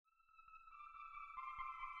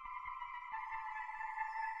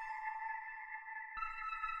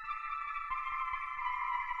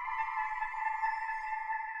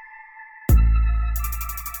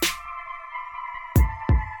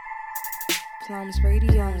Plums Radio,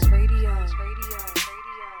 Radio,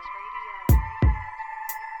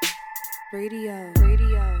 Radio,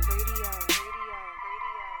 Radio,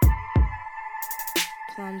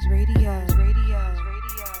 Plums Radio, Radio.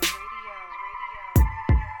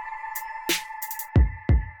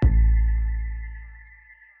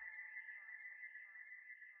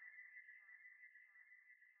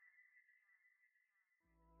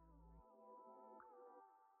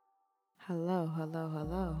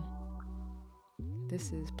 Hello.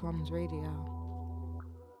 This is Plums Radio.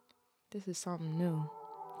 This is something new.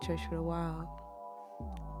 Church for the Wild.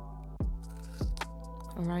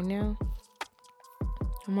 And right now,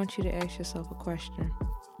 I want you to ask yourself a question.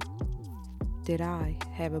 Did I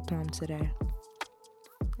have a plum today?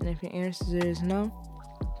 And if your answer is no,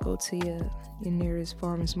 go to your nearest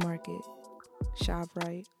farmer's market,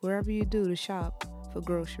 ShopRite, wherever you do to shop for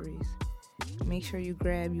groceries. Make sure you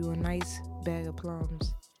grab you a nice bag of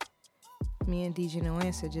plums. Me and DJ No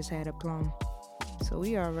Answer just had a plum, so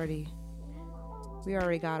we already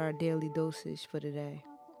got our daily dosage for today.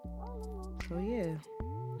 So yeah,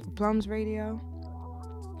 for Plums Radio,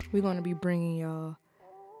 we're gonna be bringing y'all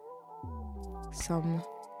some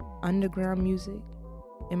underground music.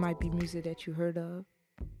 It might be music that you heard of,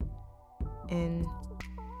 and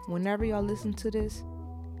whenever y'all listen to this,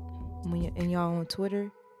 and y'all on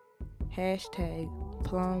Twitter, hashtag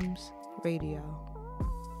Plums Radio.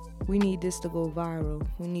 We need this to go viral.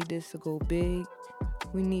 We need this to go big.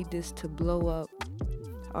 We need this to blow up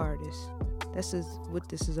artists. This is what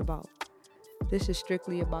this is about. This is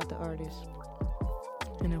strictly about the artists.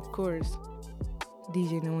 And of course,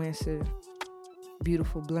 DJ No Answer,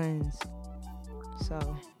 beautiful blends. So,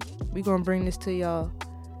 we're going to bring this to y'all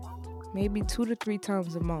maybe 2 to 3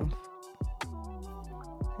 times a month.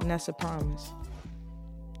 And that's a promise.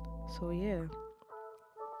 So yeah,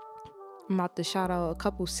 I'm about to shout out a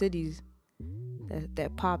couple cities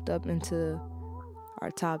that popped up into our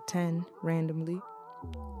top 10 randomly.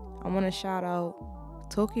 I want to shout out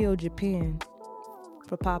Tokyo, Japan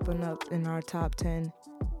for popping up in our top 10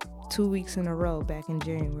 2 weeks in a row back in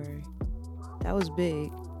January. That was big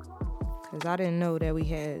because I didn't know that we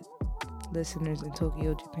had listeners in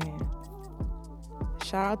Tokyo, Japan.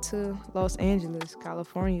 Shout out to Los Angeles,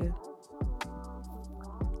 California.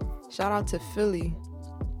 Shout out to Philly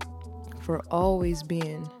for always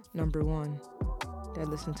being number one that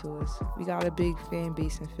listen to us. We got a big fan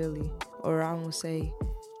base in Philly, or I won't say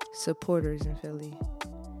supporters in Philly.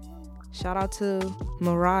 Shout out to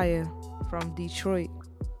Mariah from Detroit.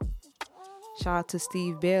 Shout out to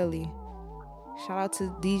Steve Bailey. Shout out to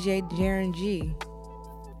DJ Jaren G.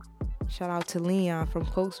 Shout out to Leon from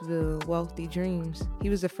Cokesville, Wealthy Dreams. He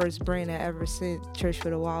was the first brand that ever sent Church for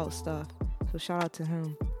the Wild stuff, so shout out to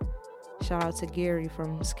him. Shout out to Gary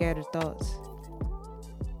from Scattered Thoughts,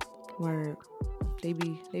 where they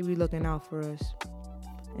be looking out for us.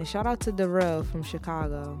 And shout out to Darrell from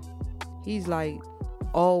Chicago. He's like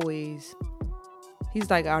always,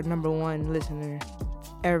 he's like our number one listener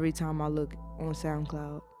every time I look on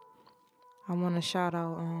SoundCloud. I want to shout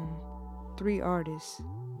out 3 artists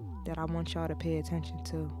that I want y'all to pay attention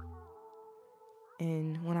to.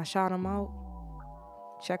 And when I shout them out,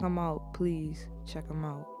 check them out, please. Check them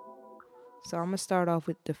out. So I'm going to start off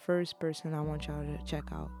with the first person I want y'all to check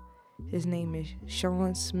out. His name is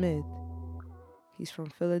Sean Smith. He's from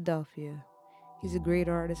Philadelphia. He's a great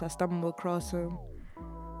artist. I stumbled across him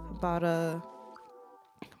about a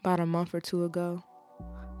month or 2 ago.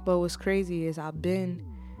 But what's crazy is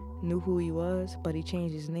knew who he was, but he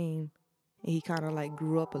changed his name. And he kind of like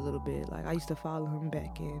grew up a little bit. Like I used to follow him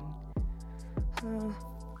back in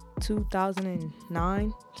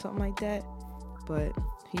 2009, something like that. But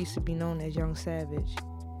he used to be known as Young Savage.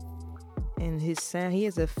 And his sound, he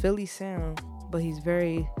has a Philly sound, but he's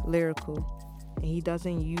very lyrical. And he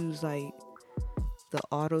doesn't use like the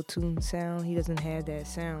auto-tune sound. He doesn't have that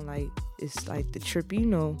sound like, it's like the trip,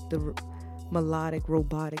 the melodic,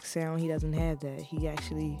 robotic sound. He doesn't have that. He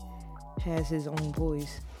actually has his own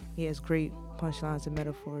voice. He has great punchlines and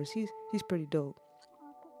metaphors. He's pretty dope.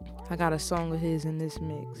 I got a song of his in this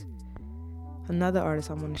mix. Another artist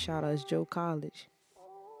I want to shout out is Joe College.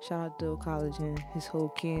 Shout out to Joe College and his whole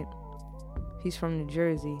camp. He's from New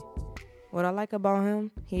Jersey. What I like about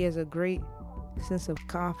him, he has a great sense of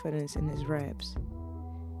confidence in his raps.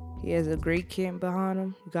 He has a great camp behind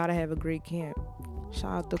him. You gotta have a great camp.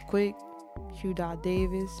 Shout out to Quick, Q.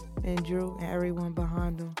 Davis, and Drew, and everyone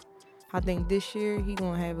behind him. I think this year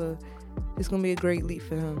it's gonna be a great leap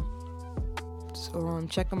for him. So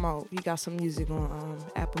check him out. He got some music on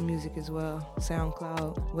Apple Music as well,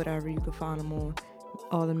 SoundCloud, whatever. You can find him on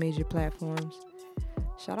all the major platforms.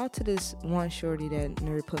 Shout out to this one shorty that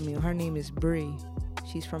nerd put me on. Her name is Bree.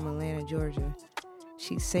 She's from Atlanta, Georgia.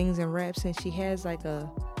 She sings and raps, and she has like a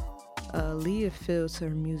Aaliyah feel to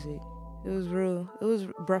her music. It was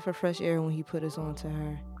breath of fresh air when he put us on to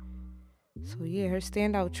her. So yeah, her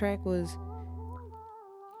standout track was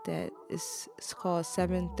that it's called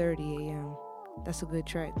 7:30 a.m. That's a good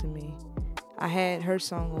track to me. I had her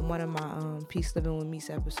song on one of my Peace Living with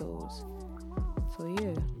Meese episodes. So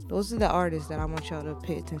yeah, those are the artists that I want y'all to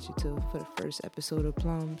pay attention to for the first episode of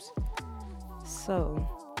Plums. So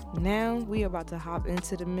now we are about to hop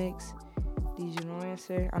into the mix. DJ No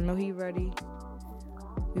Answer, I know he ready.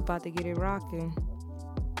 We about to get it rocking.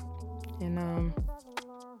 And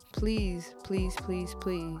please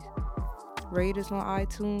rate us on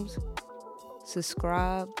iTunes,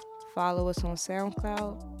 subscribe, follow us on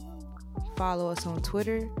SoundCloud, follow us on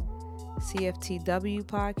Twitter, CFTW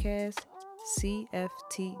Podcast,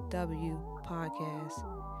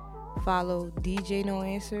 follow DJ No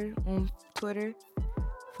Answer on Twitter,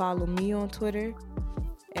 follow me on Twitter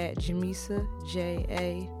at Jamisa,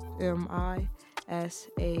 JAMISAAA,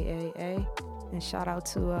 and shout out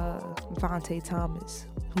to Vontae Thomas,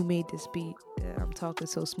 who made this beat that I'm talking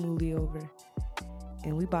so smoothly over.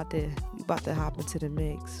 And we about to hop into the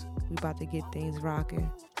mix. We about to get things rocking.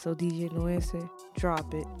 So DJ No Answer,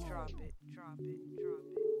 drop it.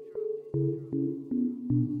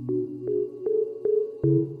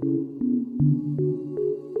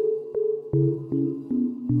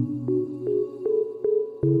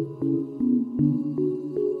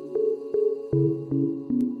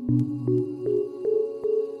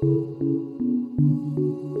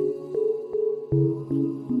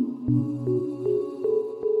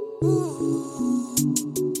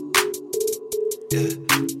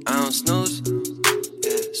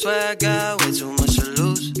 I got way too much to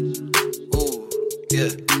lose. Ooh,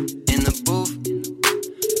 yeah. In the booth,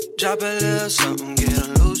 drop a little something, get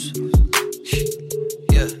on loose.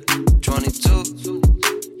 Yeah, 22.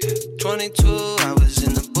 Yeah, 22, I was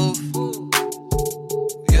in the booth.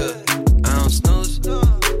 Yeah, I don't snooze.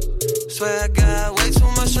 Swear I got way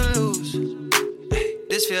too much to lose. Ay,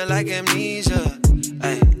 this feel like amnesia.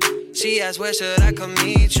 Ay, she asked where should I come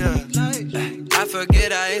meet ya. Ay, I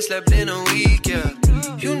forget I ain't slept in a week, yeah.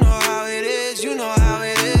 You know how it is, you know how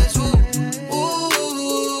it is. Ooh,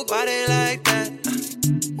 ooh, why they like that?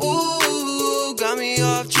 Ooh, got me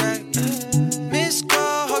off track. Miss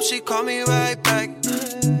call, hope she call me right back.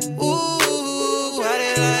 Ooh, why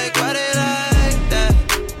they like that?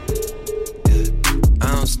 Yeah, I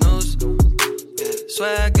don't snooze. Yeah,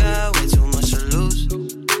 swear I got way too much to lose.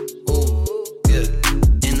 Ooh, yeah,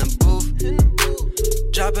 in the booth,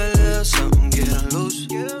 drop a little something, get on loose.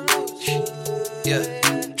 Yeah.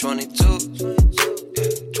 22, yeah,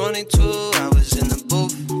 22, I was in the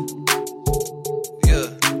booth. Yeah,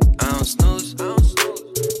 I don't snooze.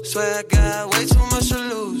 Swear I got way too much to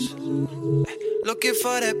lose. Looking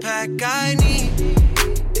for that pack I need.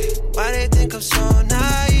 Why they think I'm so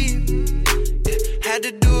naive? Had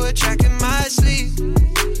to do a track in my sleep,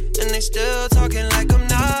 and they still talking like I'm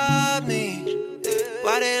not me.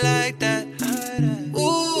 Why they like that?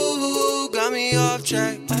 Ooh, got me off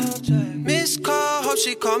track. Missed call, hope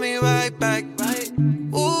she call me right back.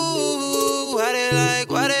 Ooh, why they like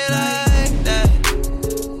that?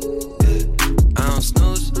 Yeah, I don't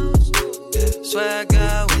snooze. Yeah, swear I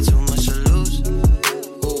got way too much to lose.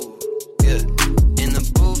 Ooh, yeah, in the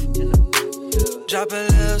booth, drop a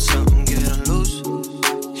little something, get on loose.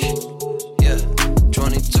 Yeah,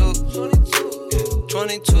 22, yeah,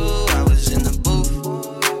 22, I was in the booth.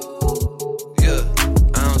 Yeah,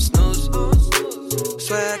 I don't snooze.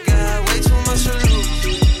 Swear I got way too much to lose.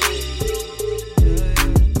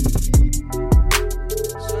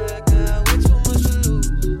 Swear I got way too much to lose. Swear I got way too much to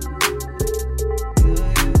lose.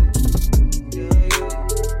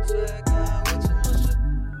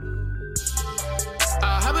 I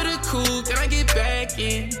hop in the coupe, then I get back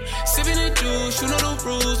in. Sipping the juice, you know the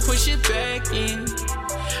rules, push it back in.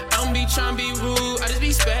 I don't be trying to be rude, I just be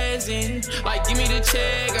spazzing. Like, give me the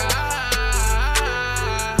check,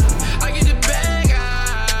 I get the bag,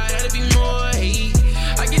 that'll be more hate.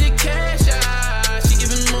 I get the cash, she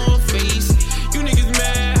giving more face. You niggas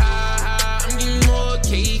mad, I'm getting more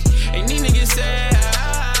cake. And these niggas sad,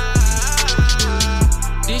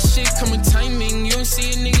 this shit come with timing. You don't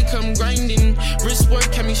see a nigga come grinding. Wrist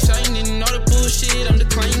work had me shining. All the bullshit I'm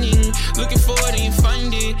declining. Looking for it, ain't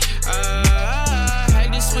find it.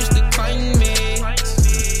 Had to switch the climate.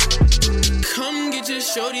 Come get your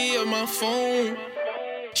shorty on my phone.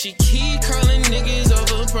 She keep calling niggas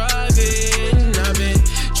over private. And I've been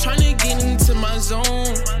tryna get into my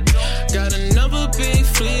zone. Got another big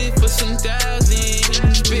flip for some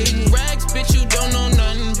thousands.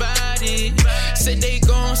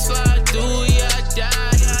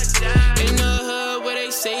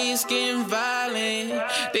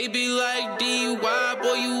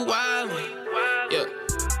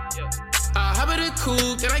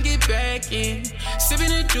 Sipping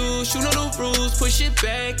the juice, you know the rules, push it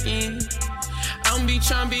back in. I don't be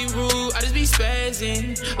tryna be rude, I just be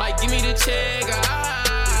spazzing. Like, give me the check,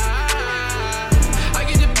 I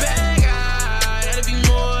get the bag, that'll be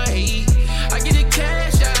more hate. I get the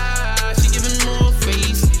cash, she giving more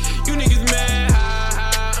face. You niggas mad,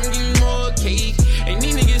 I'm getting more cake. And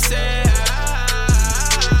these niggas sad,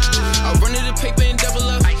 I run to the paper and double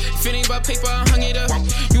up. If it ain't about paper, I hung it up.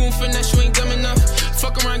 You won't finesse, you ain't dumb enough.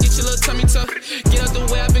 Fuck around, get your little tummy tuck. Get out the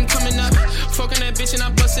way, I've been coming up. Fucking that bitch and I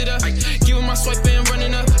bust it up. Give her my swipe and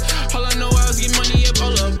running up. All I know I was getting money up,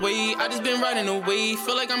 all up, wait. I just been riding away.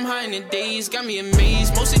 Feel like I'm high in the days. Got me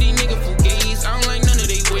amazed. Most of these niggas fugazi. I don't like none of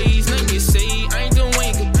they ways. Nothing you say. I ain't doing what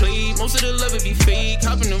you can play. Most of the love it be fake.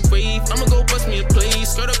 Hop in the rave. I'ma go bust me a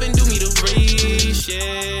place. Skirt up and do me the race,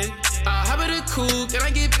 yeah. I hop in the coupe, then I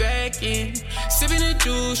get back in. Sipping the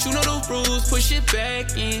juice, you know the rules. Push it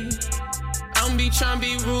back in. I don't be tryna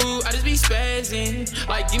be rude, I just be spazzing.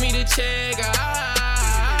 Like, give me the check,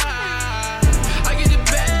 I get the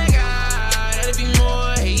bag, that'll be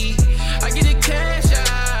more hate. I get the cash,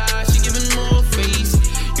 she giving more face.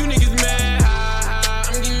 You niggas mad,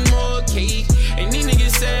 I'm getting more cake. And these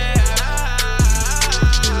niggas sad.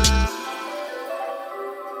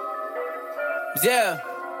 Yeah.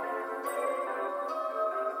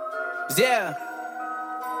 Yeah.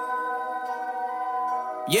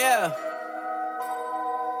 Yeah.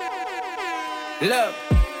 Look,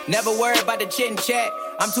 never worry about the chit and chat.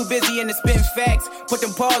 I'm too busy in the spitting facts. Put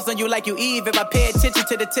them paws on you like you Eve if I pay attention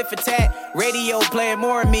to the tit for tat. Radio playing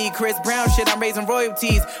more of me. Chris Brown shit, I'm raising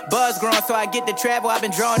royalties. Buzz growing so I get to travel. I've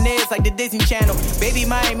been drawing this like the Disney Channel. Baby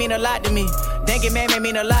mine mean a lot to me. Thank you, man,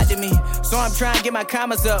 mean a lot to me. So I'm trying to get my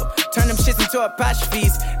commas up. Turn them shits into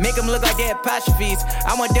apostrophes. Make them look like they're apostrophes.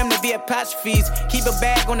 I want them to be apostrophes. Keep a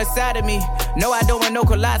bag on the side of me. No, I don't want no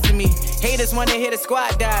colostomy. Haters wanna hear the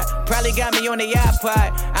squad die. Probably got me on the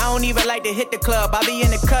iPod. I don't even like to hit the club. I be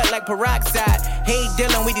in the cut like peroxide. Hate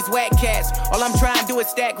dealing with these whack cats. All I'm trying to do is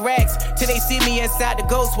stack racks. Till they see me inside the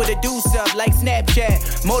ghost with a deuce up like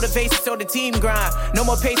Snapchat. Motivation so the team grind. No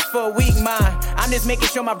more pace for a weak mind. I'm just making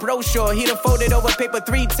sure my bro sure. He done folded over paper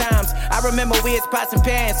 3 times. I remember we had pots and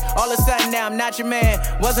pans. All of a sudden now I'm not your man.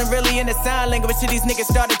 Wasn't really in the sign language till these niggas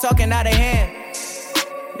started talking out of hand.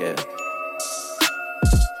 Yeah.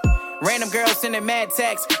 Random girls sending mad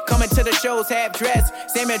texts. Coming to the shows half dressed.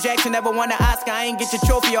 Samuel Jackson never won an Oscar. I ain't get your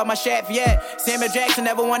trophy on my shaft yet. Samuel Jackson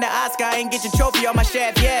never won an Oscar. I ain't get your trophy on my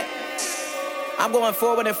shaft yet. I'm going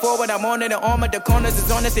forward and forward, I'm on in the armor. The corners is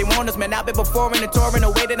on us, they want us. Man, I've been before in the tour in the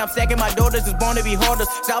way that I'm stacking my daughters is born to be hoarders.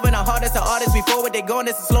 Solving the hardest of artists before what they going,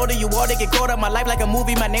 this is slow to you all. They get caught up, my life like a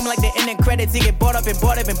movie, my name like the ending credits. They get bought up and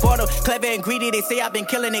bought up and bought up. Clever and greedy, they say I've been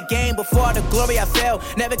killing the game. Before the glory I fell,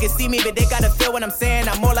 never can see me, but they gotta feel what I'm saying.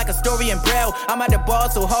 I'm more like a story in Braille. I'm at the ball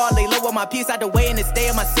so hard, lay low with my piece out the way and it stay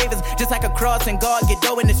in my savings. Just like a cross and God, get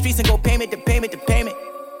dough in the streets and go payment to payment to payment.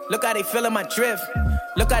 Look how they feeling my drift.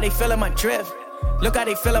 Look how they feeling my drift. Look how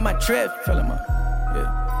they feeling my drift. Feeling my,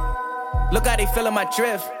 yeah. Look how they feeling my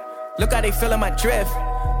drift. Look how they feeling my drift.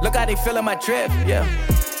 Look how they feeling my drift, yeah.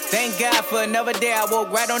 Thank God for another day, I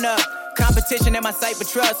woke right on up. Competition in my sight for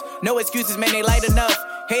trust. No excuses, man, they light enough.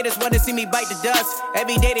 Haters wanna see me bite the dust.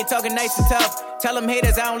 Every day they talking nice and tough. Tell them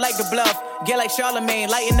haters I don't like the bluff. Get like Charlemagne,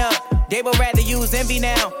 lighten up. They would rather use envy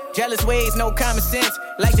now. Jealous ways, no common sense.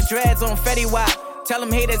 Like the dreads on Fetty Wap. Tell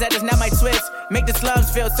them haters that is not my twist. Make the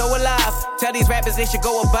slums feel so alive. Tell these rappers they should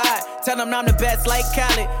go abide. Tell them I'm the best like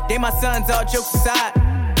Khaled. They my sons, all jokes aside.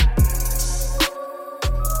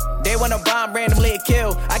 They wanna bomb randomly and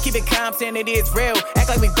kill. I keep it calm, saying it is real. Act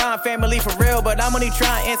like we bomb family for real, but I'm only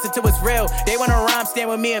trying to answer till it's real. They wanna rhyme, stand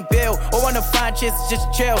with me and Bill, or wanna find chances just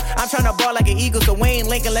to chill. I'm trying to ball like an eagle, so we ain't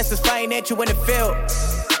linking unless it's financial in the field.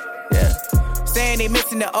 Yeah. Saying they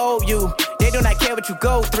missing the old you. They do not care what you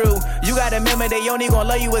go through. You gotta remember they only gonna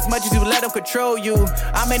love you as much as you let them control you.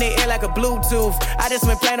 I'm in the air like a Bluetooth. I just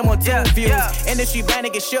been playing them on two views. Yeah. Industry bound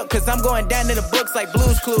to get shook, cause I'm going down to the books like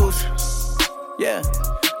Blue's Clues. Yeah.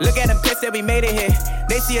 Look at them pissed that we made it here.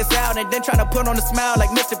 They see us out and then tryna put on a smile like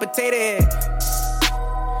Mr. Potato Head.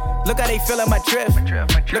 Look how they feelin' my drift.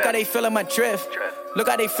 Look how they feelin' my drift. Look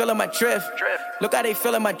how they feelin' my drift. Look how they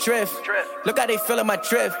feelin' my drift. Look how they feelin' my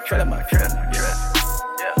drift. Feelin' my drift.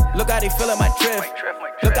 Look how they feelin' my drift.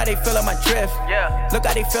 Look how they feelin' my drift. Look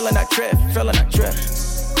how they feelin' our drift. Feelin' our drift.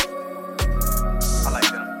 I like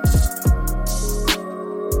that.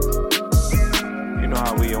 You know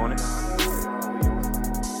how we on it.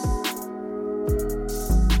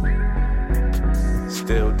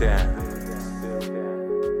 Still down.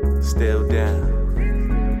 Still down.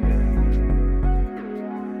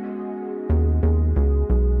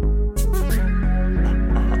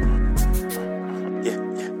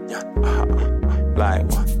 Like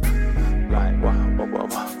what?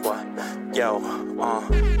 Yo,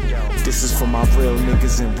 This is for my real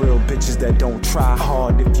niggas and real bitches that don't try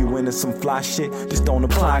hard. If you into some fly shit, just don't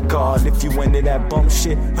apply God. If you into that bump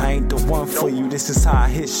shit, I ain't the one for you. This is how a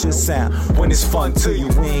hit should sound when it's fun to you.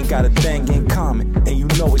 We ain't got a thing in common, and you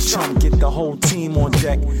know it's chum. Get the whole team on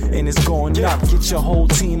deck, and it's going up. Get your whole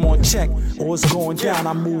team on check, or it's going down.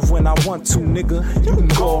 I move when I want to, nigga. You can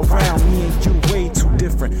go around. Me and you way too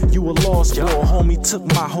different. You a lost girl, homie. Took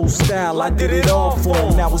my whole style, I did it all for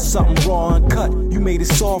him. Now it's something raw uncut. You made it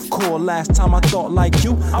softcore. Last time I thought like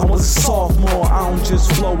you, I was a sophomore. I don't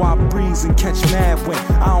just flow, I breeze and catch mad wind.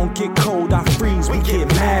 I don't get cold, I freeze, we get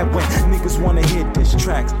mad when niggas wanna hit diss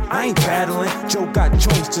tracks. I ain't battling, Joe got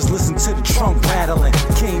joints, just listen to the trunk rattling.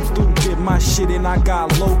 Came through, did my shit and I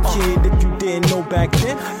got low, kid. If you didn't know back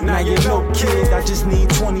then, now you know, kid. I just need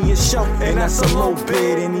 20 a show, and that's a low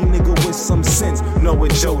bid. Any nigga with some sense know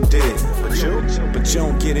what Joe did. But you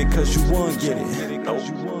don't get it cause you won't get it.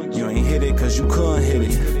 You ain't hit it cause you couldn't hit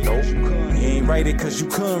it. You ain't write it cause you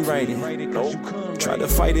couldn't write it. Tried to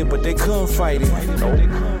fight it but they couldn't fight it.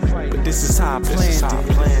 But this is how I planned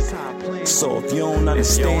it. So if you don't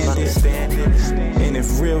understand it, and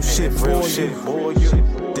if real shit bore you,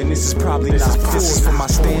 then this is probably not for. This is for my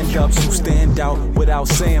stand-ups who stand out without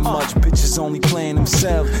saying much. Bitches only playing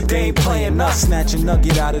themselves, they ain't playing us. Snatch a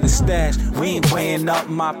nugget out of the stash, we ain't weighing up.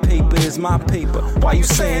 My paper is my paper, why you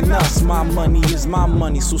saying us? My money is my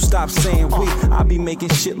money, so stop saying we. I be making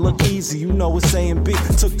shit look easy, you know it's A and B.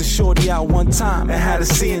 Took the shorty out one time and had a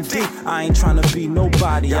C and D. I ain't tryna be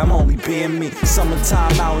nobody, I'm only being me.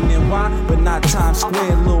 Summertime out in NY, but not Times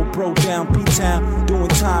Square. Little bro down P-Town, doing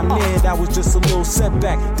time there. That was just a little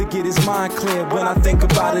setback to get his mind clear. When I think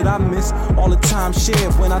about it, I miss all the time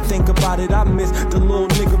shared. When I think about it, I miss the little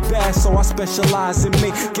nigga bad. So I specialize in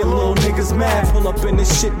me, get little niggas mad. Pull up in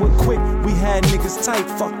this shit with quick, we had niggas tight.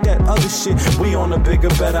 Fuck that other shit, we on a bigger,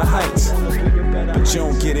 better heights. But you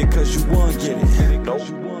don't get it cause you won't get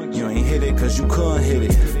it. You ain't hit it cause you couldn't hit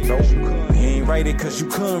it. You ain't write it cause you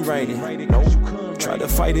couldn't write it. Tried to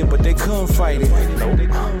fight it but they couldn't fight it.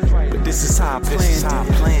 But this is how I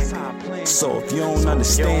planned it. So if you don't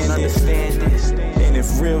understand it, and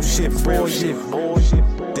if real shit bore you,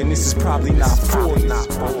 then this is probably not for you.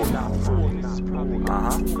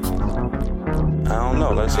 I don't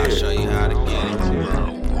know, let's hear it. I'll show you how to get it.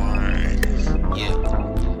 Yeah.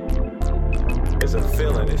 It's a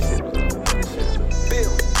feeling, this shit.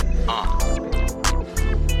 Feel.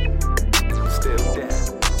 Still down.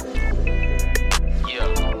 Yeah.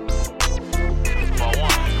 For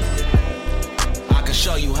one, I can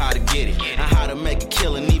show you how to get it, and how to make a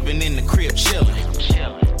killing, even in the crib chilling.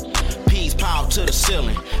 Peas piled to the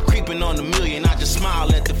ceiling, creeping on the million. I just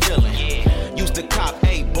smile at the feeling. Used to cop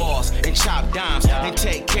 8 bars and chop dimes, and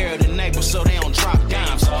take care of the neighbors so they don't drop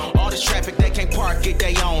dimes. All this traffic, they can't park at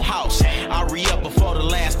their own house. I re-up before the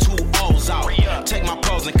last 2 O's out. Take my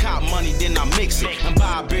pros and cop money, then I mix it and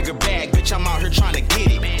buy a bigger bag. Bitch, I'm out here trying to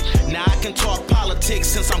get it. Now I can talk politics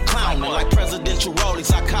since I'm clowning. Like presidential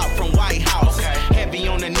rollies I cop from White House. Heavy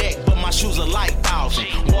on the neck, but my shoes are like 1,000.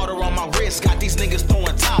 Water on my wrist, got these niggas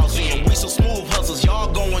throwing towels in. We some smooth hustles,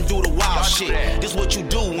 y'all going through the wild shit. This what you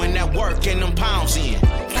do when that work and them pounds in.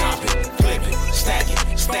 Cop it, flip it, stack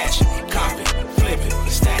it, stash it. Cop it, flip it,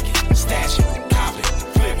 stack it, stash it. Cop it,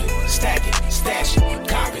 flip it, stack it, stash it.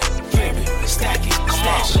 Cop it, flip it, stack it,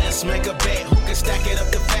 stash it. Let's make a bet who can stack it up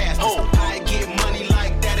the fastest. I get money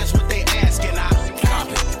like that, that's what they asking. I cop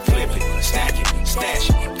it, flip it, stack it, stash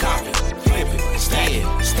it. Cop it, flip it, stack it,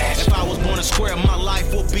 stash it. If I was born a square, my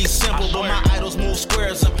life would be simple. But my idols move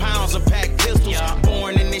squares and pounds and pack pistols.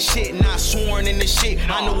 Born in this shit, not sworn in this shit.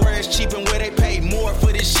 I know where it's cheap and where they pay more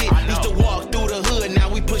for this shit. Used to walk through the hood, now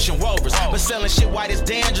we pushing Rovers. But selling shit white as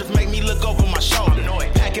dandruff make me look over my shoulder.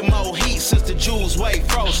 Packing more heat since the jewels way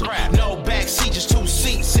frozen. No back seat, just 2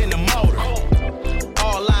 seats in the motor.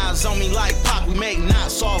 All eyes on me like Pac, we make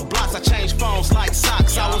knots off blocks. I change phones like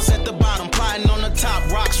socks. I was at the bottom, plotting on the top.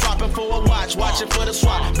 Rock swapping for a watch, watching for the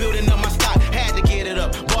swap. Building up my stock, had to get it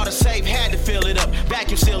up. Bought a safe, had to fill it up.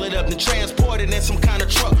 Vacuum seal it up, then transport it in some kind of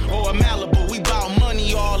truck or a Malibu. We bout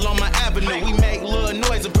money all on my avenue. We make little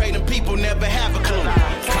noise and pray them people never have a clue.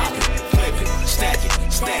 Cop it, flip it, stack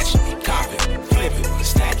it, stash it. Cop it, flip it,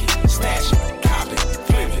 stack it, stash it. Cop it,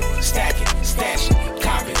 flip it, stack it, stash it.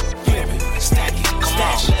 Cop it, flip it, stack it,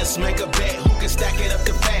 stash it. Let's make a bet who can stack it up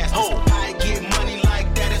the fastest. I get money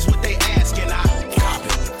like that, is what they asking. I cop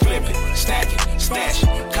it, flip it, stack it, stash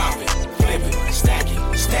it.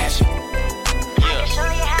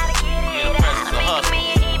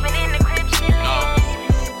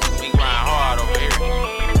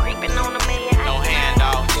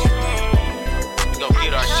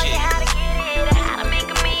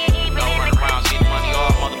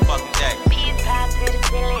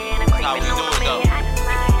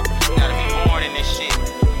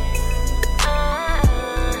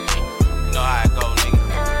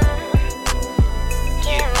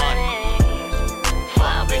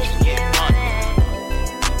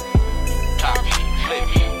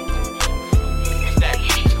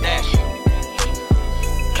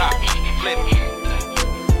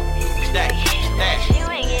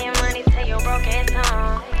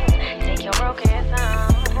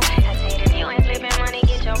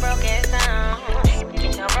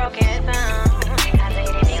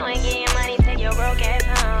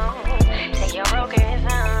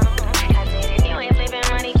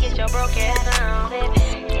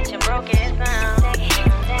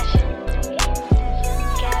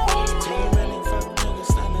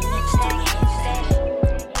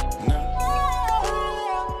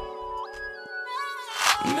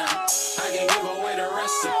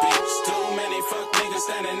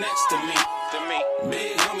 next to me.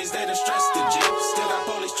 Big homies, they done stressed the G. Still got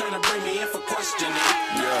police trying to bring me in for questioning.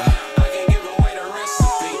 I can't give away the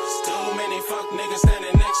recipe. Too many fuck niggas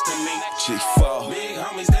standing next to me. G4. Big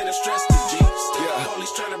homies, they done stressed the G. Still got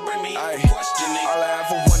police trying to bring me in for questioning. All I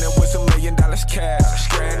ever wanted was $1 million cash.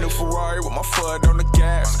 Brand new Ferrari with my foot on the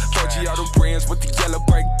gas. 4G auto brands with the yellow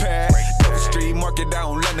brake pad. Double street market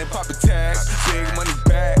down London, poppin' tags. Big money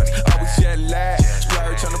bags, always jet lag.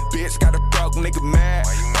 Splurge on the bitch, got a broke nigga mad.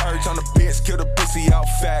 Purge on the bitch, kill the pussy out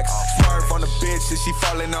facts. Swerve on the bitch, and she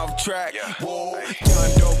falling off track. Whoa,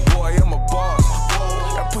 young dope boy, I'm a boss.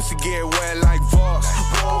 Whoa, that pussy get wet like Voss.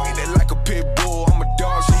 Whoa, eat it like a pit bull, I'm a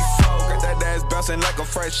dog, she full. Got that ass bouncing like a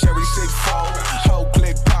fresh cherry 6-4. Whole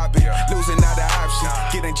click poppin', losing out the option.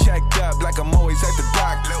 Getting checked up like I'm always at the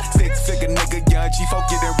doctor. 6-figure nigga, young G4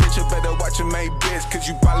 getting richer. Better watch your main bitch, cause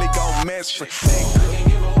you probably gon' miss for nigga. I can't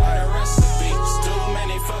give away the recipe. Too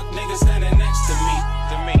many fuck niggas standing next to me.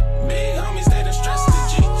 Big homies, they done stressed the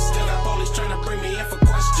G. Still got police trying to bring me in for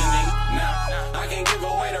questioning. Nah, I can't give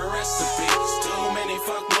away the recipe. Too many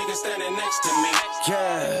fuck niggas standing next to me.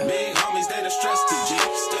 Big homies, they done stressed the G.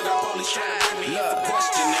 Still got police trying to bring me in for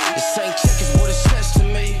questioning. This ain't check is what it says to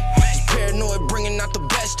me. It's paranoid bringing out the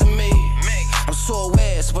best of me. I'm so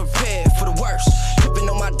aware, so prepared for the worst. Tripping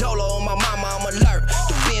on my dolo, on my mama, I'm alert.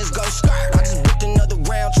 The Benz go skirt. I just booked another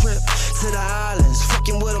round trip to the islands.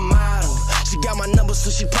 Fucking with a model. She got my number,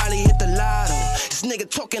 so she probably hit the lotto. This nigga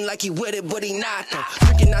talking like he with it, but he not though.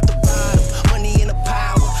 Drinking out the bottle, money in the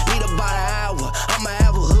power. Need about an hour, I'ma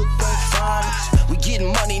have a hook on finals. We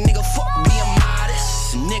getting money, nigga, fuck being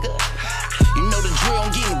modest, nigga. You know the drill,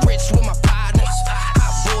 I'm getting rich with my partners.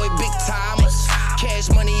 Hot boy, big timers.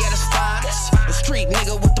 Cash money at his finest. A street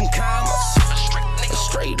nigga with them commas. A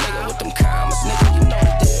straight nigga with them commas, nigga, you know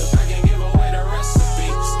the deal. I can't give away the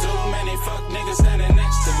recipe. Too many fuck niggas standing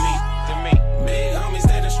next to me. Big homies,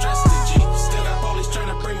 they done stressed the G. Still got police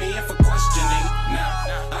trying to bring me in for questioning.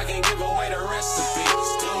 Nah, I can't give away the recipe.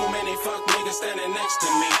 Too many fuck niggas standing next to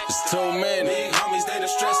me. It's too many. Big homies, they done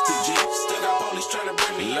stressed the G. Still got police trying to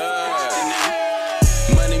bring me in for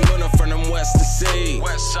questioning. Money moving from them west to sea.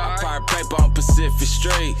 I pirate paper on Pacific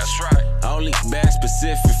Street. That's right. I only bash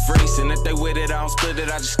Pacific freaks. And if they with it, I don't split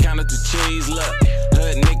it, I just count up the cheese. Look,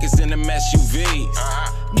 hood niggas in them SUVs.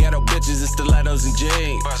 Ghetto bitches in stilettos and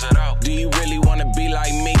jeans. Do you really wanna be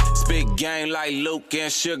like me? Spit game like Luke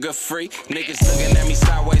and Sugar Free. Niggas looking at me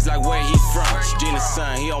sideways like where he from. Gina's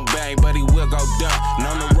son, he don't bang, but he will go dumb. And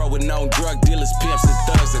on the road with no drug dealers, pimps and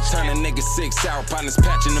thugs. That turn a nigga 6 out, partners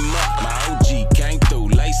patching them up. My OG came through,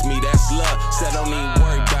 lace me, that's love. Said don't even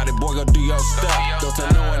worry about it, boy, go do your stuff. Don't tell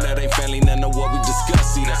no one that ain't family, none of what we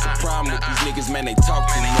discuss. See, that's the problem with these niggas, man, they talk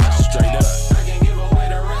too much, straight up. I can't give away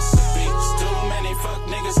the recipe. Too many fuck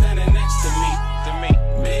niggas standing next to me.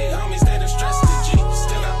 Big homies, they done stressed the G.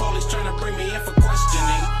 Still got police trying to bring me in for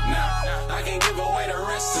questioning. Nah, I can't give away the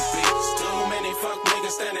recipe. Too many fuck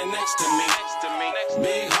niggas standing next to me.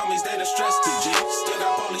 Big homies, they done stressed the G. Still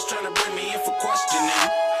got police trying to bring me in for questioning.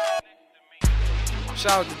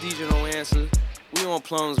 Shout out to DJ No Answer. We on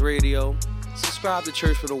Plums Radio. Subscribe to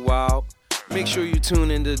Church for the Wild. Make sure you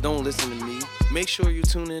tune into Don't Listen to Me. Make sure you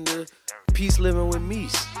tune into Peace Living with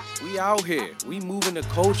Meese. We out here. We moving the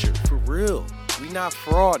culture for real. We not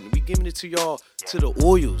frauding. We giving it to y'all, to the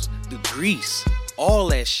oils, the grease, all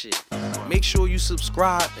that shit. Make sure you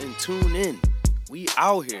subscribe and tune in. We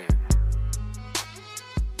out here.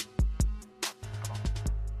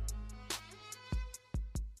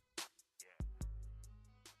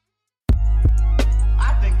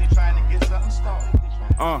 I think they're trying to get something started.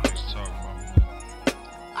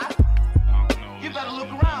 You better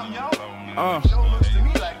look around, yo. Show looks to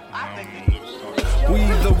me like I think we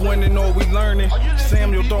either winning or we learning.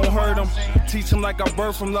 Samuel, don't hurt him. Teach him like I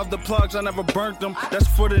birthed from. Love the plugs, I never burnt them. That's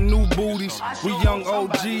for the new booties. We young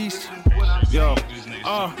OGs. Yo.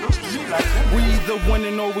 We either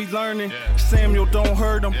winning or we learning. Samuel, don't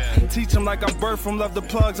hurt him. Teach him like I birthed from. Love the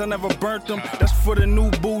plugs, I never burnt them. That's for the new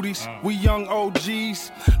booties. We young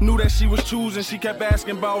OGs. Knew that she was choosing. She kept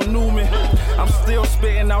asking about Newman. I'm still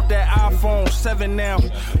spitting out that iPhone 7 now.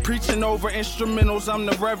 Preaching over instrumentals, I'm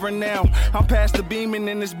the reverend now. I'm past the beaming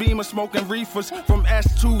in this beamer, smoking reefers. From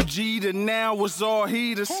S2G to now was all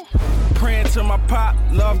heaters. Praying to my pop,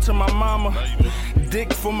 love to my mama.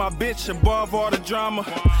 Dick for my bitch, above all the drama.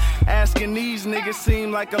 Asking these niggas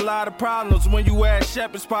seem like a lot of problems. When you ask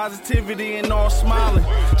Shepherd's positivity and all smiling.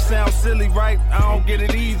 Sounds silly, right? I don't get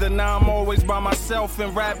it either. Now I'm always by myself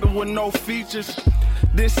and rapping with no features.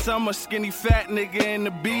 This summer, skinny fat nigga in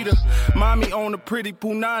the beater. Mommy on a pretty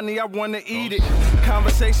punani, I wanna eat it.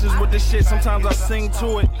 Conversations with this shit, sometimes I sing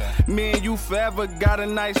to it. Me and you forever got a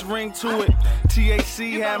nice ring to it.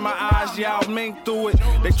 THC had my eyes, yeah, I'll mink through it.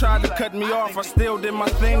 They tried to cut me off, I still did my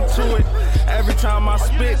thing to it. Every time I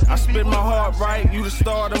spit my heart right. You the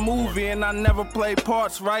star of the movie and I never played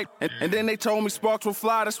parts right. And then they told me sparks will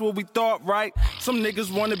fly, that's what we thought, right? Some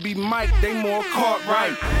niggas wanna be Mike, they more caught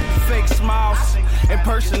right. Fake smiles,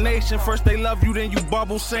 impersonation. First they love you, then you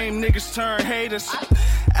bubble. Same niggas turn haters.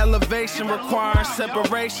 Elevation requiring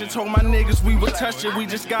separation. Told my niggas we would touch it, we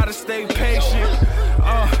just gotta stay patient.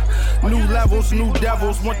 New levels, new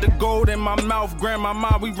devils. Want the gold in my mouth,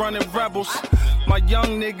 grandmama, we running rebels. My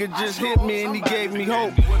young nigga just hit me and he gave me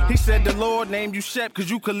hope. He said the Lord named you Shep cause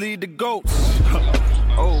you could lead the goats.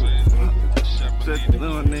 Oh, said the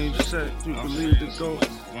Lord named you Shep, you could lead the goats.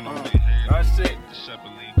 I said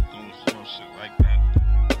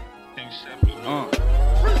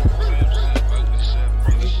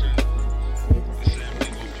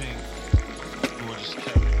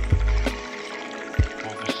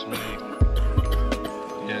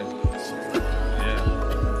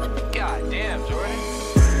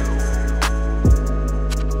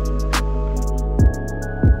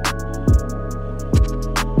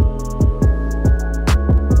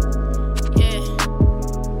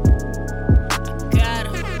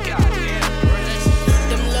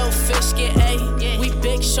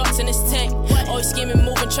shots in this tank. Always scheming,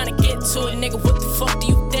 moving, trying to get to it. Nigga, what the fuck do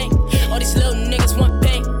you think? All these little niggas want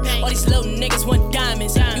bank. All these little niggas want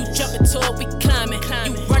diamonds. You jumping to it, we climbing.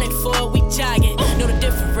 You running for it, we jogging. Know the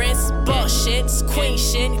difference? Bullshit, it's queen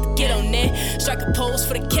shit. Get on there, strike a pose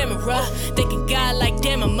for the camera. Thinking God like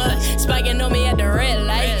damn, I'm up. Spiking on me at the red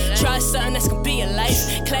light. Try something that's gonna be a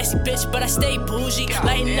life. Classy bitch, but I stay bougie.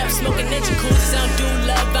 Lighting up, smoking in jacuzzis. I don't do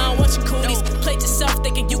love, I don't want your cooties. Play yourself,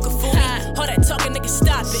 thinking you can fool me. All that talking, nigga,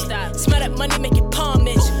 stop it. Smell that money, make it palm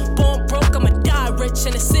itch. Born broke, I'ma die rich.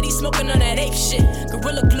 In the city, smoking on that ape shit.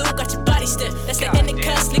 Gorilla glue, got your body stiff. That's the end of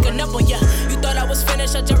cuss, sneaking up on ya. You thought I was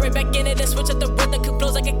finished, I jump right back in it and switch up the rhythm. Could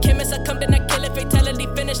flows like a chemist. I come, then I kill it. Fatality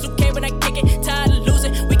finish. Luke K when I kick it. Tired of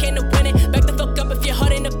losing, we came to win it. Back the fuck up if your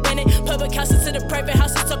heart ain't a Bennett. Public houses to the private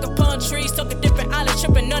houses, talking palm trees, talking different islands,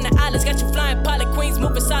 tripping on the islands. Got you flying pilot queens,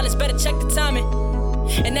 moving silence. Better check the timing.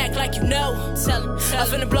 And act like you know. Tell him, I'm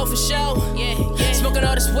finna blow for show. Yeah. Smoking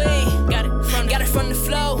all this weed. Got it from the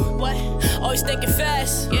flow. What? Always thinking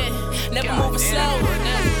fast. Yeah. Never moving slow.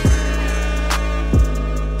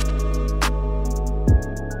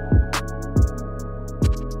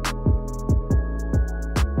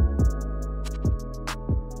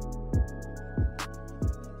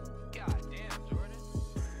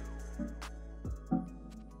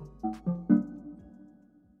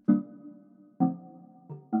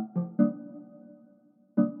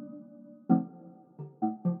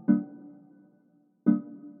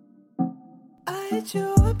 I hit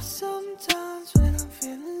you up sometimes when I'm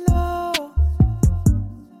feeling low.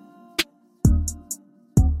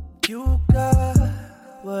 You got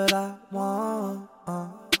what I want,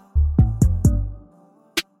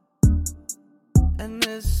 and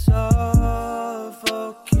it's all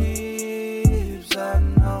for keeps, I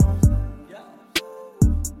know.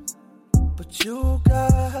 But you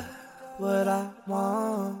got what I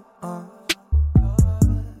want,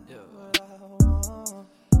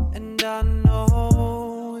 and I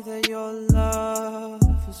know that your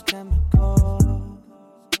love is chemical.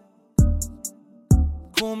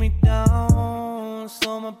 Cool me down,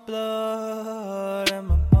 slow my blood and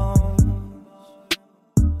my bones.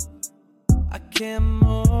 I can't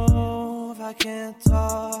move, I can't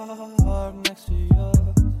talk next to you.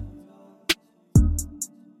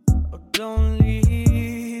 Oh, don't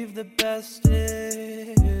leave, the best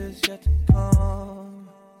is yet to come.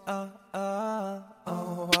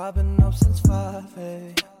 Oh, I've been up since 5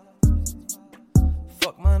 a.m.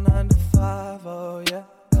 Fuck my 9 to 5, oh yeah.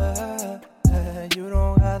 You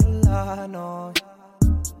don't gotta lie, no.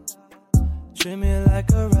 Treat me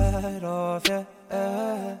like a write-off, yeah.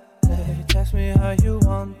 Hey, text me how you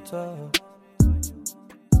want to.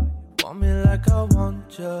 Want me like I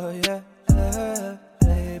want you, yeah.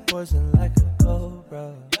 Hey, poison like a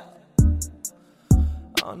cobra.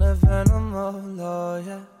 On the venom, oh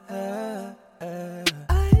yeah.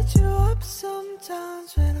 I hit you up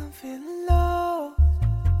sometimes when I'm feeling low.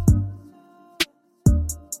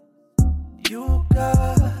 You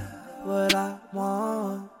got what I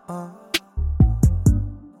want,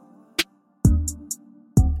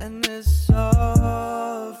 and it's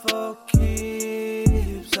all for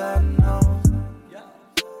keeps, I know.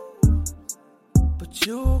 But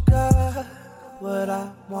you got what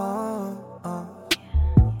I want,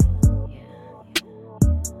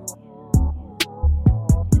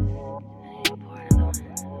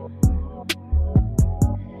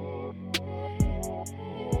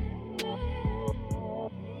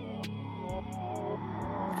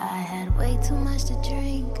 too much to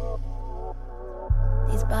drink.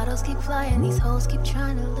 These bottles keep flying, these hoes keep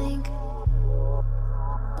trying to link.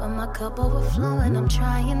 But my cup overflowing, I'm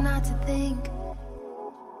trying not to think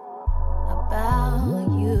about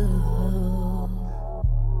you.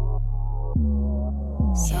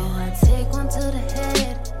 So I take one to the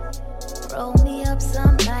head, roll me up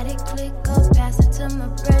some, light it, click up, pass it to my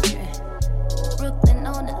brethren. Brooklyn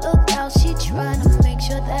on the lookout, she trying to make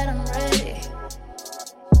sure that I'm ready.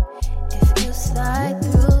 If you slide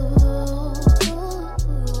through,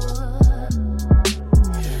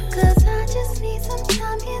 cause I just need some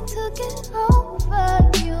time here to get over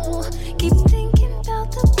you. Keep thinking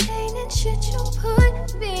about the pain and shit you put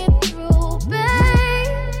me through,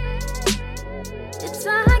 babe. It's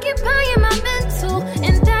occupying my mental,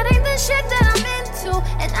 and that ain't the shit that I'm into,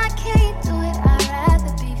 and I can't do it. I'd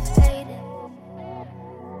rather be faded.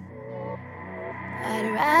 I'd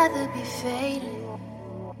rather be faded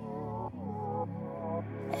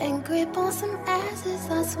and grip on some asses,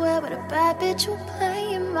 I swear. But a bad bitch will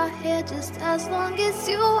play in my head just as long as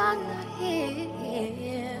you are not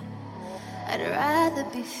here. I'd rather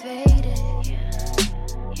be faded.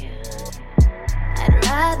 I'd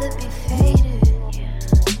rather be faded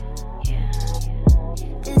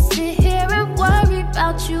than sit here and worry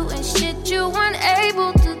about you and shit you weren't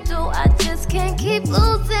able to do. I just can't keep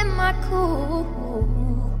losing my cool.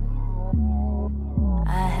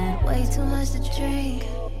 I had way too much to drink.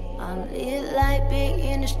 I'm lit like big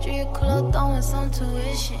industry club, throwing some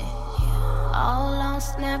tuition. All on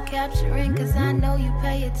snap capturing, cause I know you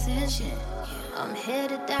pay attention. I'm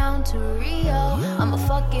headed down to Rio. I'ma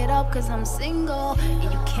fuck it up cause I'm single, and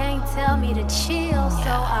you can't tell me to chill,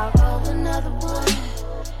 so I roll another one.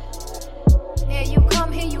 Here you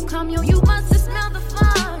come, yo, you must have smelled the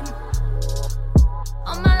fun.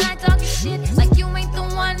 On my line talking shit like you ain't the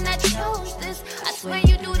one that chose this. I swear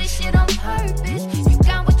you do this shit on purpose. You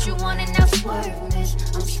got what you want and now swerve, bitch.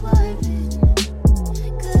 I'm swerving,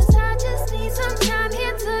 cause I just need some time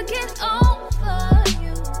here to get over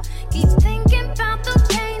you. Keep thinking about the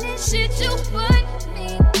pain and shit you put me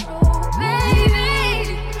through,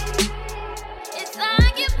 baby. It's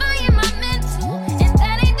occupying my mental, and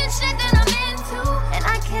that ain't the shit that I'm into, and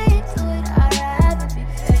I can't do it. I'd rather be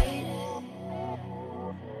faded.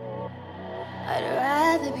 I'd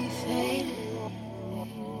rather be faded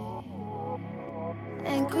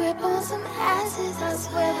and grip on some asses, I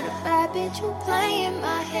swear. But a bad bitch will play in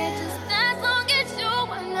my head just as long as you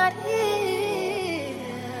are not here.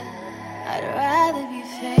 I'd rather be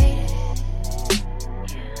faded.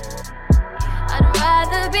 I'd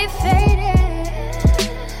rather be faded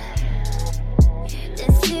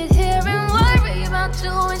than sit here and worry about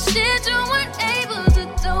you and shit you weren't able to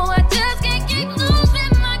do. I just can't keep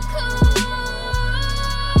losing my cool.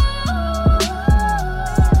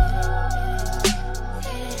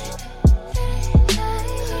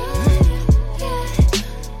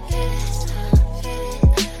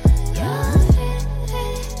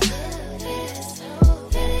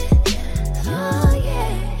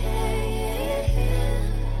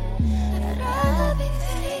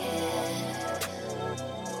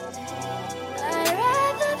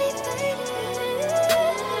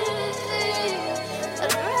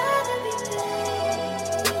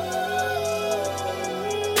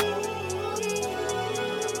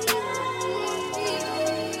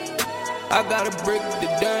 I gotta break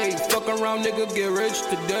today. Fuck around, nigga, get rich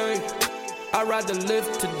today. I'd rather live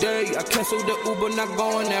today. I canceled the Uber, not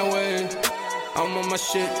going that way. I'm on my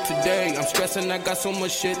shit today. I'm stressing, I got so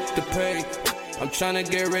much shit to pay. I'm tryna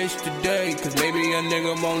get rich today, cause maybe a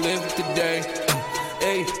nigga won't live today.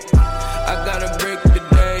 Hey, I gotta break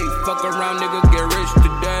today. Fuck around, nigga, get rich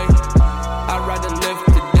today. I'd rather live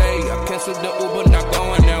today. I canceled the Uber, not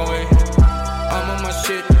going that way. I'm on my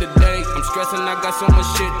shit today. I'm stressing, I got so much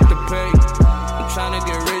shit to pay. I'm tryna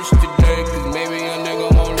get rich today, cause maybe a nigga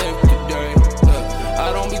won't live today.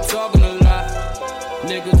 I don't be talking a lot.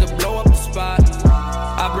 Niggas will blow up the spot.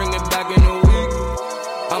 I bring it back in a week.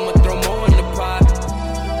 I'ma throw more in the pot.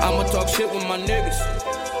 I'ma talk shit with my niggas.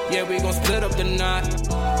 Yeah, we gon' split up the knot.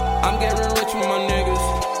 I'm getting rich with my niggas.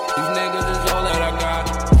 These niggas is all that I got.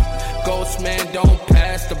 Ghost man, don't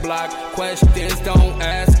pass the block. Questions, don't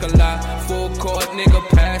ask a lot. Full court, nigga,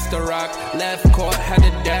 pass the rock. Left court, had to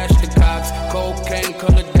dash the cops. Cocaine,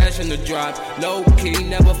 color dash in the drop. Low key,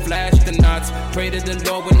 never flash the knots. Pray to the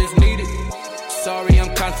Lord when it's needed. Sorry,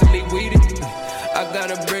 I'm constantly weeded. I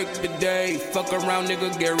gotta break today. Fuck around,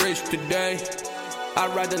 nigga, get rich today.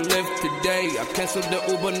 I'd rather live today. I canceled the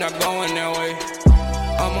Uber, not going that way.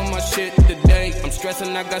 I'm on my shit today. I'm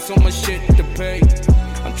stressing, I got so much shit to pay.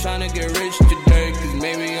 I'm tryna get rich today, cause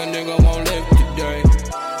maybe a nigga won't live today.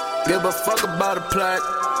 Give a fuck about a plaque.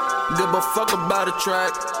 Give a fuck about a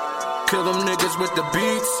track. Kill them niggas with the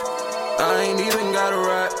beats. I ain't even got a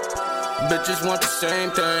rap. Bitches want the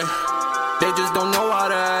same thing. They just don't know how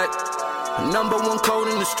to act. Number one code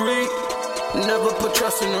in the street. Never put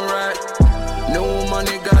trust in the rat. New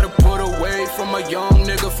money gotta put away from a young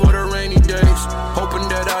nigga for the rainy days. Hoping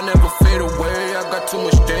that I never fade away. I got too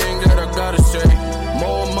much things that I gotta say.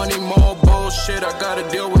 More money, more bullshit. I gotta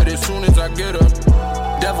deal with it soon as I get up.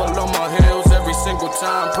 Devil on my heels every single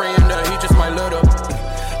time, praying that he just might let up.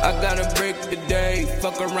 I gotta break the day.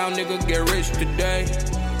 Fuck around, nigga, get rich today.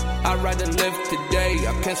 I'd rather live today.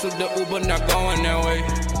 I canceled the Uber, not going that way.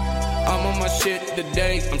 I'm on my shit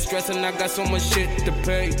today. I'm stressing, I got so much shit to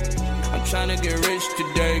pay. I'm tryna get rich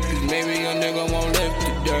today, cause maybe a nigga won't live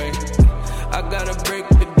today. I gotta break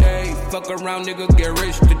the day. Fuck around, nigga, get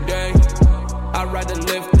rich today. I'd rather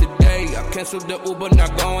live today. I canceled the Uber,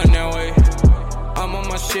 not going that way. I'm on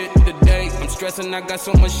my shit today. I'm stressing, I got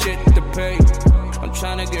so much shit to pay. I'm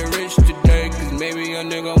tryna get rich today, cause maybe a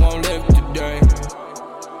nigga won't live today.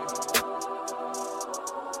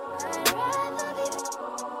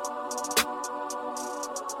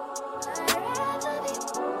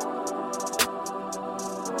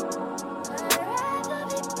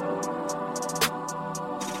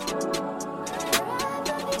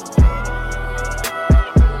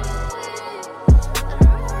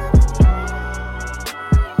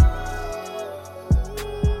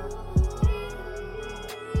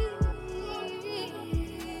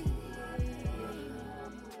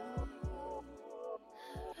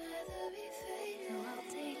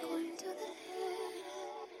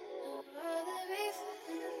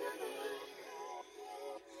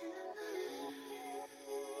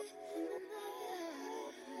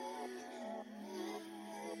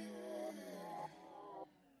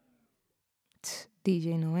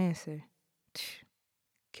 DJ No Answer.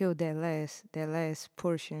 Killed that last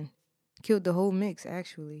portion. Killed the whole mix,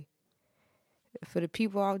 actually. For the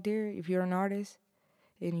people out there, if you're an artist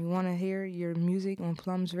and you want to hear your music on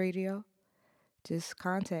Plums Radio, just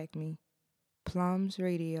contact me.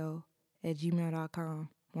 plumsradio@gmail.com.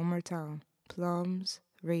 One more time.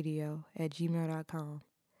 plumsradio@gmail.com.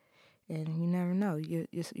 And you never know,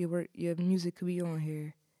 your music could be on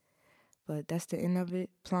here. But that's the end of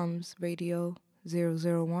it. Plums Radio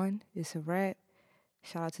 001. It's a wrap.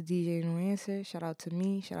 Shout out to DJ No Answer. Shout out to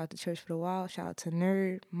me. Shout out to Church for the Wild. Shout out to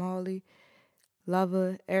Nerd, Molly,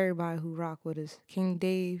 Lover, everybody who rock with us. King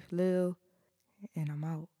Dave, Lil, and I'm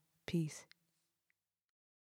out. Peace.